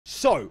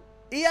So,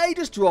 EA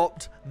just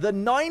dropped the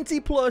 90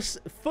 plus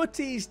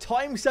FUTTIES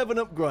 ×7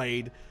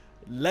 upgrade.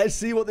 Let's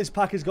see what this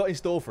pack has got in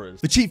store for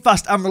us. For cheap,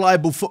 fast, and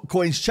reliable FUT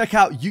coins, check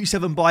out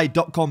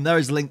u7buy.com. There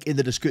is a link in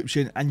the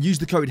description. And use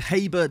the code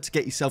HABER to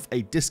get yourself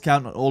a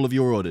discount on all of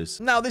your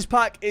orders. Now, this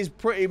pack is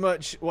pretty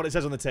much what it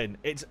says on the tin.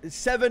 It's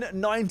 7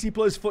 90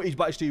 plus FUTTIES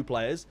batch 2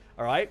 players.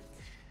 All right.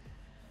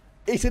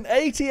 It's an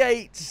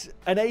 88,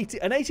 an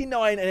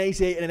 89, an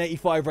 88, and an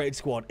 85 rated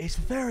squad. It's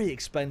very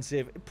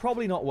expensive.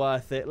 Probably not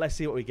worth it. Let's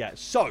see what we get.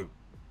 So,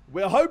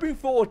 we're hoping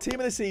for Team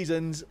of the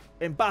Seasons,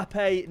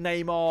 Mbappe,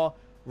 Neymar,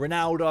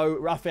 Ronaldo,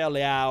 Rafael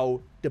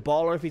Leao,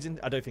 Dybala if he's in.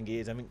 I don't think he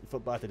is. I think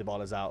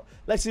Dybala's out.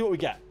 Let's see what we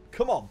get.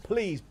 Come on,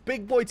 please.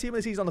 Big boy Team of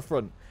the Season on the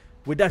front.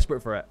 We're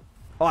desperate for it.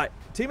 All right,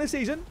 Team of the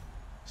Season,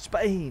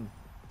 Spain.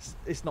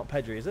 It's not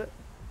Pedri, is it?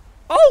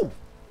 Oh!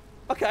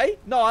 Okay.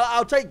 No,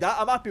 I'll take that.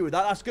 I'm happy with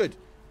that. That's good.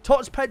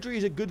 Tots Pedri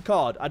is a good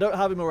card. I don't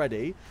have him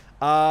already.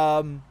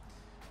 Can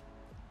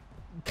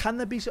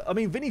there be... I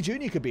mean, Vinny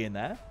Jr. could be in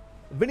there.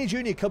 Vinny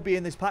Jr. could be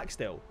in this pack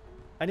still.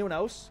 Anyone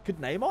else? Could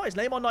Neymar? Is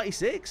Neymar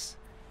 96?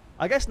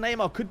 I guess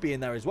Neymar could be in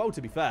there as well,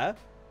 to be fair.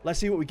 Let's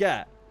see what we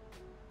get.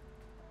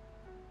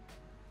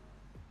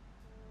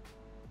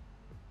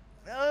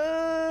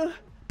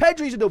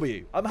 Pedri's a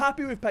W. I'm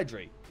happy with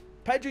Pedri.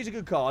 Pedri's a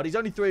good card. He's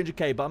only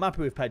 300k, but I'm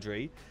happy with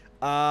Pedri.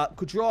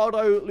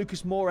 Cuadrado,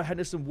 Lucas Moura,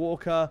 Henderson,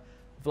 Walker,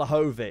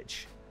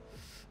 Vlahovic.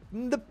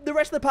 The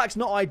rest of the pack's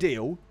not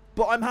ideal,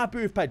 but I'm happy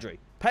with Pedri.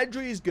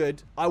 Pedri is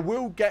good. I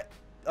will get...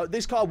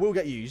 this card will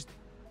get used,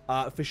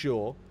 for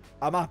sure.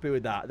 I'm happy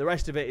with that. The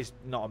rest of it is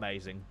not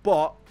amazing,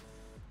 but...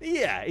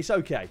 yeah, it's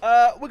okay.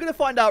 We're going to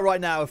find out right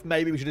now if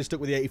maybe we should have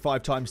stuck with the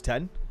 85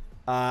 ×10.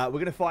 We're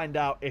going to find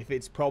out if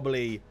it's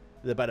probably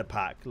the better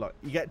pack. Look,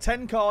 you get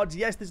 10 cards.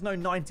 Yes, there's no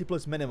 90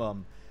 plus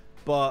minimum,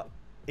 but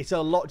it's a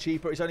lot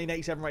cheaper. It's only an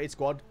 87 rated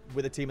squad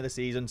with a Team of the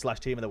Season /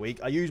 Team of the Week.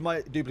 I use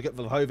my duplicate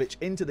Vlahovic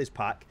into this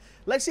pack.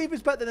 Let's see if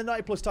it's better than the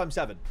 90 plus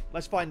 ×7.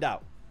 Let's find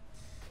out.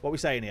 What are we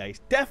saying here?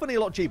 It's definitely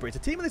a lot cheaper. It's a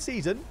Team of the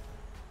Season.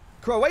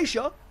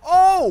 Croatia.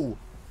 Oh!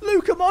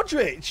 Luka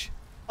Modric.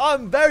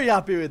 I'm very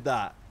happy with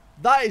that.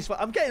 That is...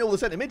 I'm getting all the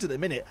centre mids at the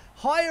minute.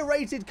 Higher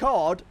rated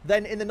card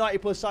than in the 90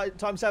 plus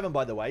 ×7,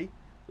 by the way.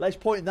 Let's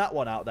point that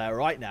one out there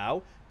right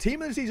now.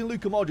 Team of the Season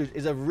Luka Modric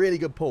is a really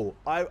good pull.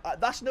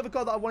 That's another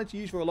card that I wanted to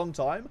use for a long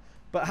time,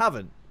 but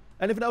haven't.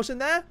 Anything else in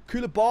there?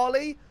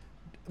 Koulibaly?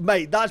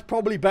 Mate, that's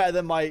probably better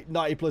than my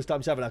 90 plus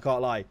 ×7, I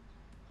can't lie.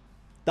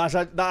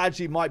 That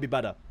actually might be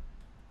better.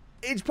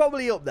 It's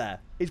probably up there.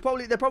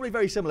 They're probably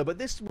very similar, but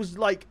this was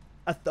like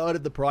a third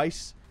of the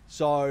price.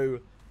 So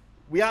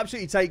we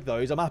absolutely take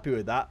those. I'm happy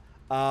with that.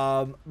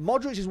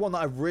 Modric is one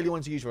that I really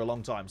wanted to use for a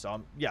long time. So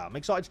I'm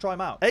excited to try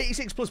him out.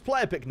 86 plus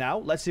player pick now.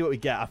 Let's see what we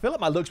get. I feel like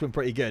my luck's been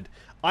pretty good.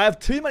 I have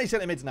too many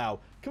centre mids now.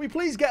 Can we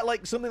please get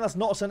like something that's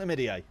not a centre mid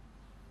EA?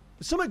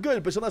 Something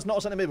good, but something that's not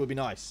a centre mid would be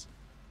nice.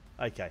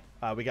 Okay,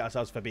 we get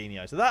ourselves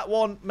Fabinho. So that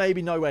one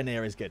maybe nowhere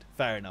near as good.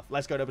 Fair enough.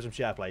 Let's go over some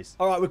share plays.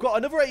 All right, we've got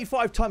another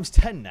 85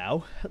 ×10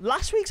 now.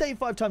 Last week's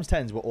 85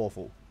 ×10s were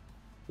awful.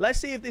 Let's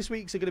see if this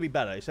week's are going to be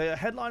better. So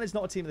headline is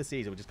not a Team of the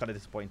Season, which is kind of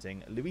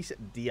disappointing. Luis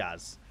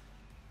Diaz.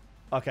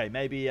 Okay,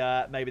 maybe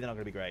they're not going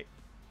to be great.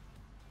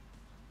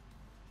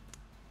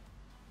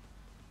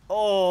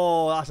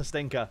 Oh, that's a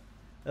stinker.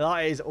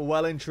 That is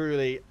well and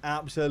truly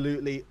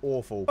absolutely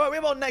awful. All right, we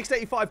have our next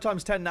 85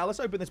 ×10 now.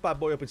 Let's open this bad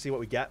boy up and see what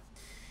we get.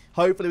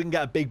 Hopefully we can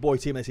get a big boy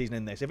Team of the Season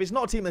in this. If it's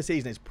not a Team of the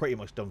Season, it's pretty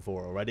much done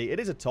for already. It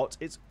is a tot.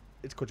 It's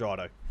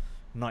Cuadrado.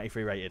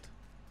 93 rated.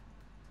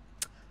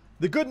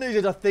 The good news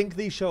is I think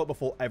these show up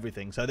before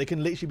everything. So they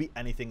can literally be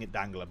anything at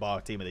Dangler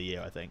bar Team of the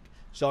Year, I think.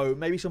 So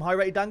maybe some high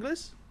rated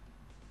Danglers?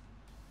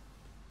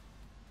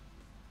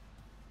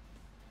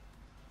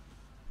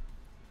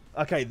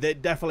 Okay, they're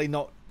definitely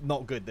not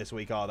good this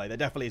week, are they? They're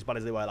definitely as bad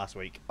as they were last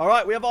week. All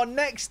right, we have our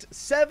next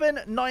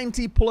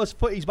 790 plus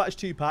FUTTIES batch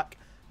 2 pack.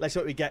 Let's see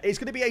what we get. It's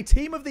going to be a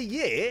Team of the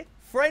Year,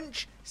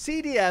 French,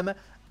 CDM,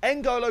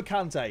 N'Golo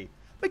Kante.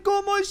 Mais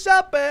comment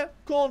s'appelle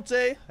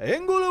Kante?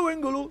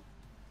 N'Golo.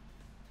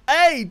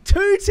 Hey,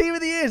 2 Team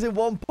of the Years in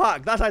one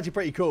pack. That's actually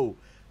pretty cool.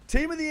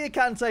 Team of the Year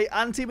Kante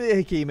and Team of the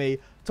Year Hakimi.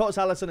 Tots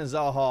Alisson and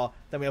Zaha.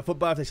 Then we have FUT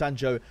Birthday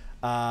Sancho.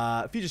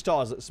 Future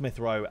Stars Smith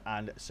Rowe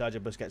and Sergio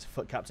Busquets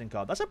FUT Captain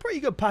card. That's a pretty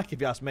good pack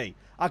if you ask me.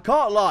 I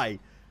can't lie.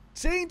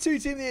 Seeing 2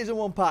 Team of the Years in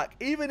one pack,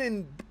 even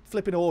in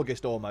flipping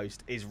August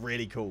almost, is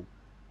really cool.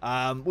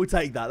 We'll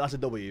take that. That's a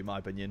W in my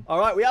opinion. All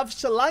right, we have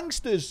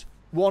Salangster's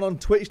one on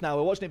Twitch now.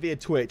 We're watching it via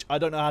Twitch. I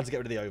don't know how to get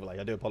rid of the overlay.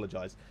 I do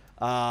apologize.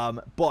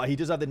 But he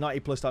does have the 90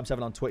 plus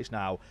 ×7 on Twitch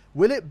now.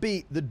 Will it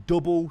beat the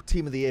double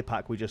Team of the Year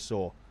pack we just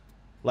saw?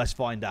 Let's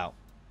find out.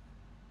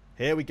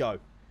 Here we go.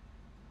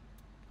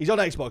 He's on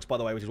Xbox, by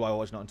the way, which is why we're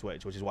watching it on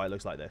Twitch, which is why it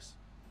looks like this.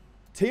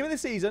 Team of the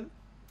Season.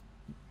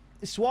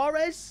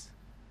 Suarez?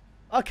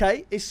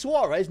 Okay, it's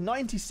Suarez,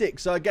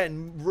 96. So,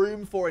 again,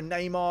 room for a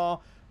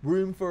Neymar,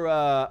 room for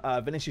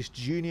Vinicius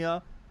Jr.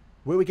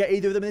 Will we get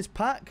either of them in this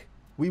pack?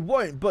 We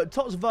won't, but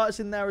Tots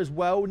Vert's in there as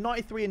well.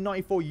 93 and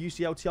 94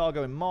 UCL,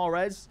 Thiago and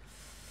Mahrez.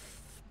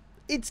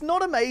 It's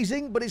not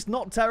amazing, but it's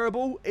not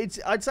terrible.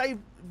 I'd say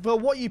for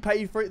what you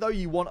paid for it, though,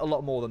 you want a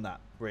lot more than that,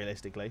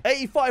 realistically.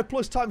 85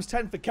 plus times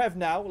 10 for Kev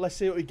now. Let's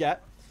see what we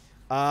get.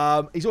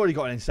 He's already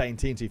got an insane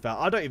team, to be fair.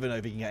 I don't even know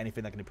if he can get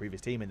anything that can improve his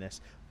team in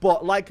this.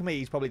 But like me,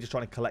 he's probably just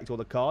trying to collect all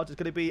the cards. It's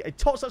going to be a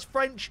Tots, that's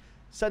French,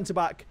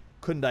 centre-back,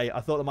 Koundé. I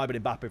thought that might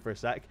have been Mbappe for a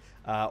sec.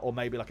 Or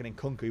maybe like an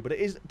Nkunku. But it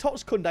is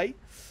Tots, Koundé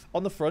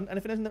on the front.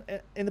 Anything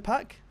in the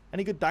pack?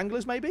 Any good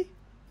danglers, maybe?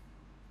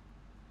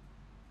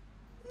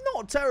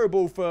 Not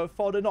terrible for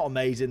fodder. Not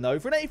amazing, though.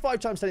 For an 85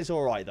 times 10, it's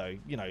all right, though.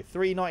 You know,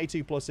 3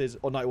 92 pluses,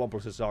 or 91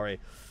 pluses, sorry.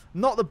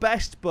 Not the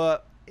best,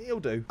 but it'll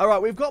do. All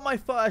right, we've got my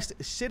first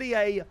Serie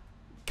A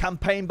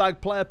campaign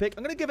bag player pick.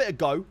 I'm going to give it a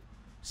go.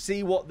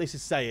 See what this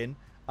is saying.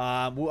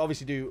 We'll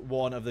obviously do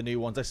one of the new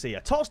ones. Let's see.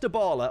 A Tots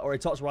Dybala or a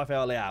Tots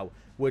Rafael Leao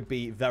would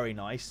be very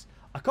nice.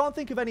 I can't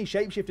think of any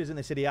shapeshifters in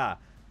the Serie A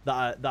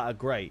that are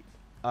great.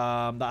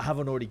 That I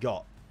haven't already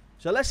got.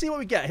 So let's see what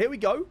we get. Here we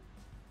go.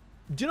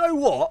 Do you know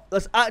what?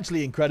 That's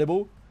actually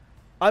incredible.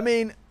 I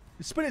mean,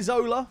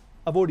 Spinazzola,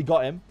 I've already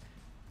got him.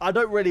 I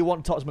don't really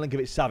want Tots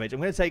Milinkovic-Savic. I'm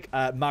going to take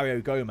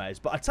Mario Gomez.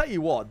 But I tell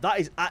you what, that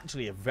is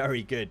actually a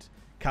very good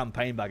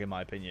campaign bag, in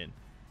my opinion.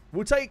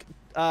 We'll take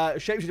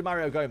shapeshifter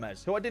Mario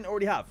Gomez, who I didn't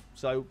already have.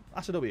 So,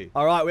 that's a W.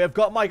 All right, we have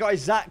got my guy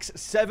Zach's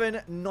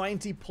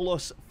 790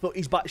 plus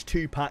Footies Batch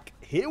 2 pack.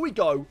 Here we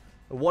go.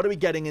 What are we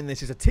getting in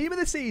this? It's a team of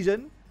the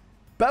season.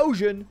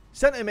 Belgian,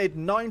 centre mid,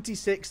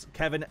 96,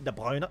 Kevin De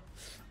Bruyne.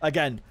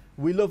 Again,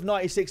 we love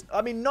 96.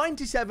 I mean,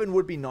 97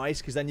 would be nice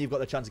because then you've got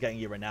the chance of getting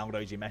your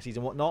Ronaldos, your Messis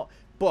and whatnot.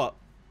 But,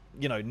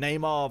 you know,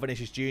 Neymar,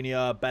 Vinicius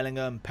Jr.,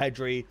 Bellingham,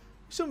 Pedri.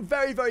 Some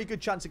very, very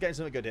good chance of getting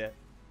something good here.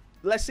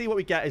 Let's see what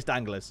we get as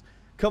danglers.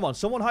 Come on,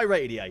 someone high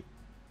rated, EA.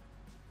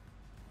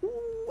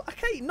 Ooh,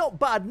 okay, not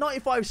bad.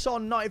 95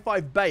 Son,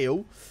 95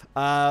 Bale.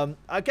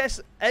 I guess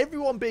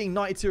everyone being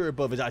 92 or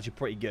above is actually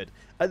pretty good.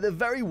 At the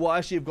very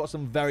worst, you've got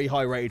some very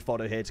high rated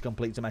fodder here to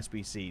complete some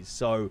SBCs.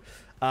 So,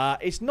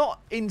 it's not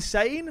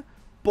insane,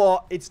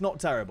 but it's not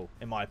terrible,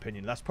 in my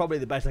opinion. That's probably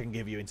the best I can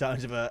give you in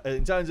terms of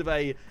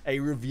a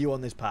review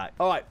on this pack.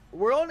 All right,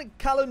 we're on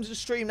Callum's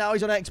stream now.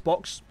 He's on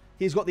Xbox.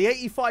 He's got the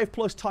 85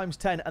 plus times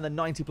 10 and the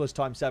 90 plus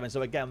times 7.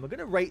 So again, we're going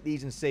to rate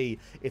these and see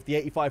if the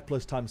 85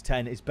 plus times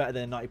 10 is better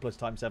than the 90 plus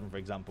times 7, for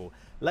example.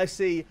 Let's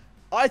see.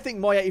 I think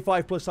my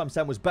 85 plus times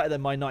 10 was better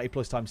than my 90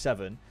 plus times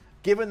 7,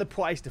 given the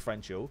price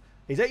differential.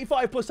 His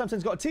 85 plus times 10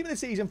 has got a team of the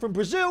season from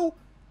Brazil.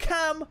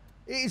 Cam,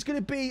 it is going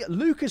to be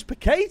Lucas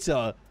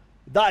Paqueta.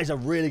 That is a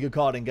really good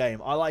card in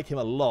game. I like him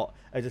a lot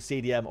as a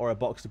CDM or a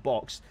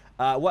box-to-box.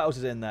 What else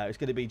is in there? It's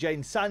going to be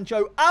Jadon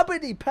Sancho,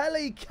 Abedi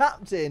Pele,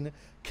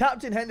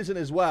 Captain Henderson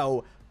as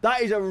well.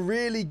 That is a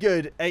really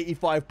good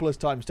 85 plus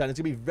times 10. It's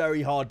going to be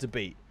very hard to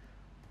beat.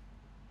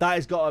 That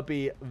has got to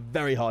be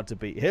very hard to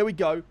beat. Here we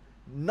go.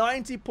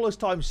 90 plus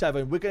times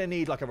 7. We're going to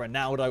need like a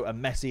Ronaldo, a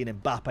Messi,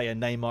 an Mbappe, a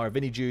Neymar, a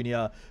Vinny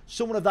Jr.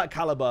 Someone of that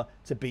caliber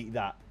to beat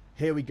that.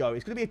 Here we go.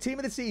 It's going to be a team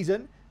of the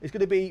season. It's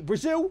going to be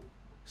Brazil.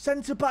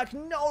 Centre-back.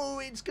 No,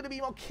 it's going to be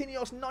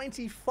Marquinhos,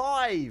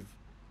 95.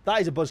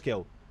 That is a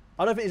buzzkill.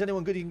 I don't think there's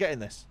anyone good you can get in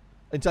this.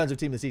 In terms of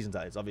team of the season,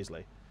 that is,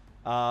 obviously.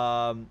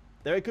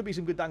 There could be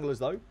some good danglers,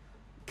 though.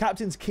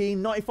 Captain's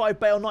Keane, 95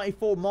 Bale,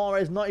 94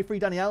 Mahrez, 93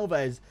 Dani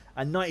Alves,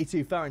 and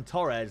 92 Ferran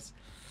Torres.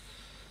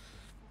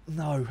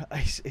 No,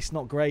 it's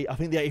not great. I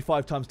think the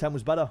 85 times 10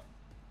 was better.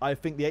 I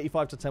think the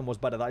 85 to 10 was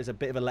better. That is a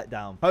bit of a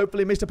letdown.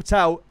 Hopefully, Mr.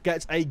 Patel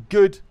gets a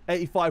good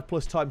 85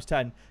 plus times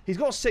 10. He's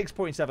got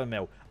 6.7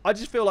 mil. I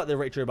just feel like the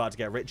rich are about to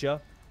get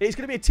richer. It's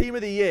going to be a team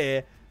of the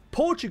year.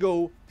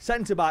 Portugal,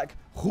 centre-back,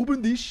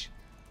 Ruben Dias.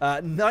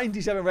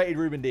 97 rated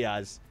Ruben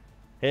Dias.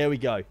 Here we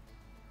go.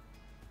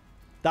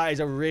 That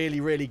is a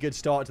really, really good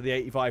start to the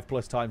 85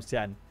 plus times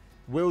 10.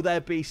 Will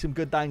there be some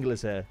good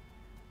danglers here?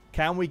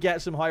 Can we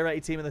get some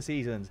high-rated team of the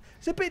seasons?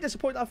 It's a bit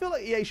disappointing. I feel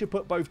like EA should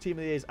put both team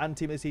of the years and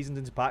team of the seasons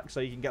into packs so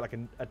you can get like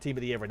a team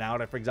of the year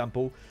Ronaldo, for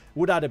example.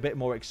 Would add a bit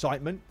more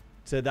excitement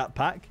to that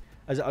pack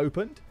as it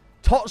opened.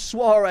 Tots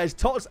Suarez,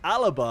 Tots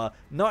Alaba,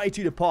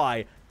 92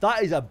 Depay.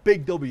 That is a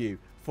big W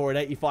for an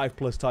 85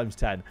 plus times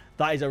 10.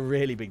 That is a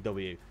really big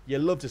W. You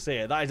love to see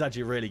it. That is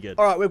actually really good.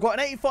 All right, we've got an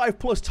 85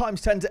 plus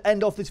times 10 to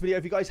end off this video.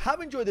 If you guys have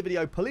enjoyed the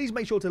video, please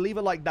make sure to leave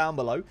a like down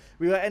below.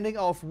 We are ending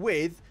off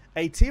with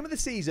a team of the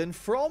season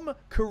from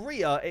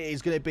Korea. It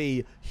is going to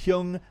be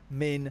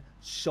Heung-min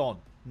Son,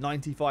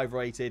 95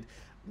 rated.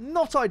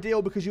 Not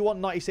ideal because you want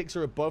 96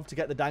 or above to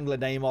get the dangler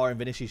Neymar and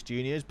Vinicius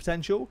Jr.'s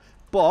potential.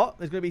 But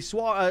there's going to be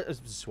Suarez,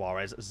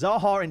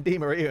 Zaha and Di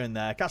Maria in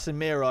there.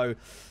 Casemiro,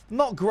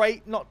 not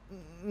great, not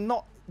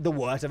the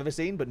worst I've ever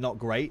seen, but not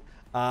great.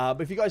 But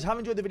if you guys have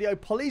enjoyed the video,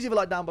 please leave a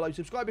like down below.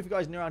 Subscribe if you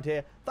guys are new around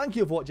here. Thank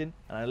you for watching,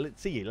 and I'll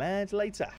see you later.